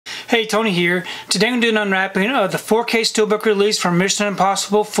Hey, Tony here. Today I'm going to do an unwrapping of the 4K Steelbook release from Mission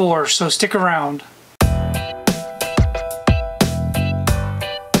Impossible 4, so stick around.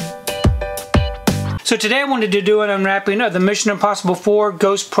 So today I wanted to do an unwrapping of the Mission Impossible 4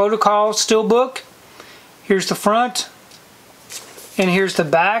 Ghost Protocol Steelbook. Here's the front, and here's the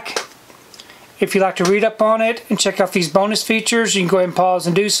back. If you'd like to read up on it and check out these bonus features, you can go ahead and pause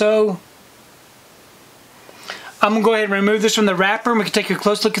and do so. I'm going to go ahead and remove this from the wrapper and we can take a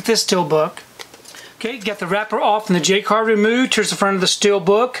close look at this Steelbook. Okay, got the wrapper off and the J card removed. Here's the front of the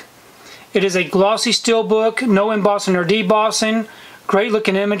Steelbook. It is a glossy Steelbook, no embossing or debossing. Great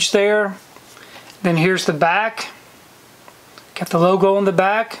looking image there. Then here's the back. Got the logo on the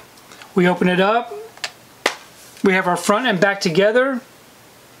back. We open it up. We have our front and back together.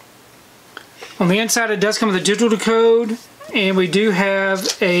 On the inside it does come with a digital code, and we do have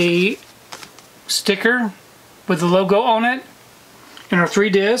a sticker with the logo on it, and our 3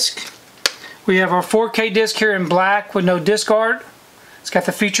 disc. We have our 4K disc here in black with no disc art. It's got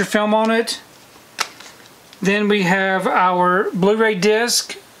the feature film on it. Then we have our Blu-ray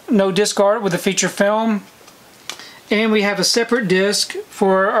disc, no disc art with the feature film. And we have a separate disc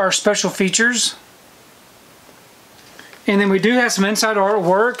for our special features. And then we do have some inside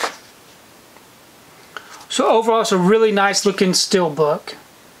artwork. So overall it's a really nice looking Steelbook.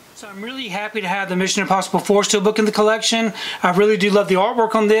 So I'm really happy to have the Mission Impossible 4 Steelbook in the collection. I really do love the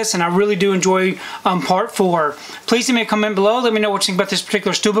artwork on this, and I really do enjoy part 4. Please leave me a comment below. Let me know what you think about this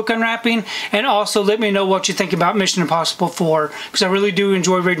particular Steelbook unwrapping, and also let me know what you think about Mission Impossible 4, because I really do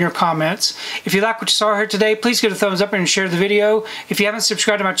enjoy reading your comments. If you like what you saw here today, please give it a thumbs up and share the video. If you haven't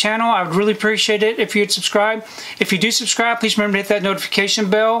subscribed to my channel, I would really appreciate it if you'd subscribe. If you do subscribe, please remember to hit that notification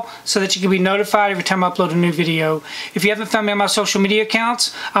bell so that you can be notified every time I upload a new video. If you haven't found me on my social media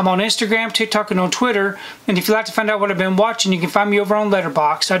accounts, I'm on Instagram, TikTok, and on Twitter. And if you'd like to find out what I've been watching, you can find me over on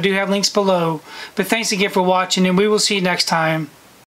Letterboxd. I do have links below. But thanks again for watching, and we will see you next time.